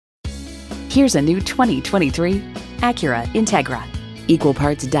Here's a new 2023 Acura Integra. Equal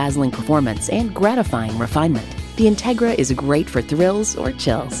parts dazzling performance and gratifying refinement, the Integra is great for thrills or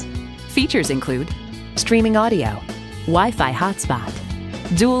chills. Features include streaming audio, Wi-Fi hotspot,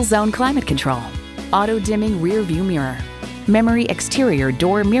 dual zone climate control, auto dimming rear view mirror, memory exterior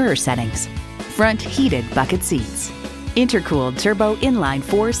door mirror settings, front heated bucket seats, intercooled turbo inline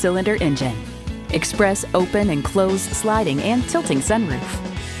 4-cylinder engine, express open and close sliding and tilting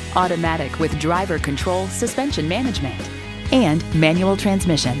sunroof, automatic with driver control suspension management, and manual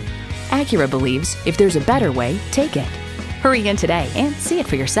transmission. Acura believes if there's a better way, take it. Hurry in today and see it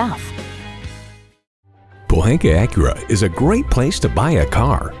for yourself. Pohanka Acura is a great place to buy a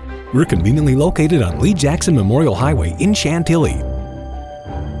car. We're conveniently located on Lee Jackson Memorial Highway in Chantilly.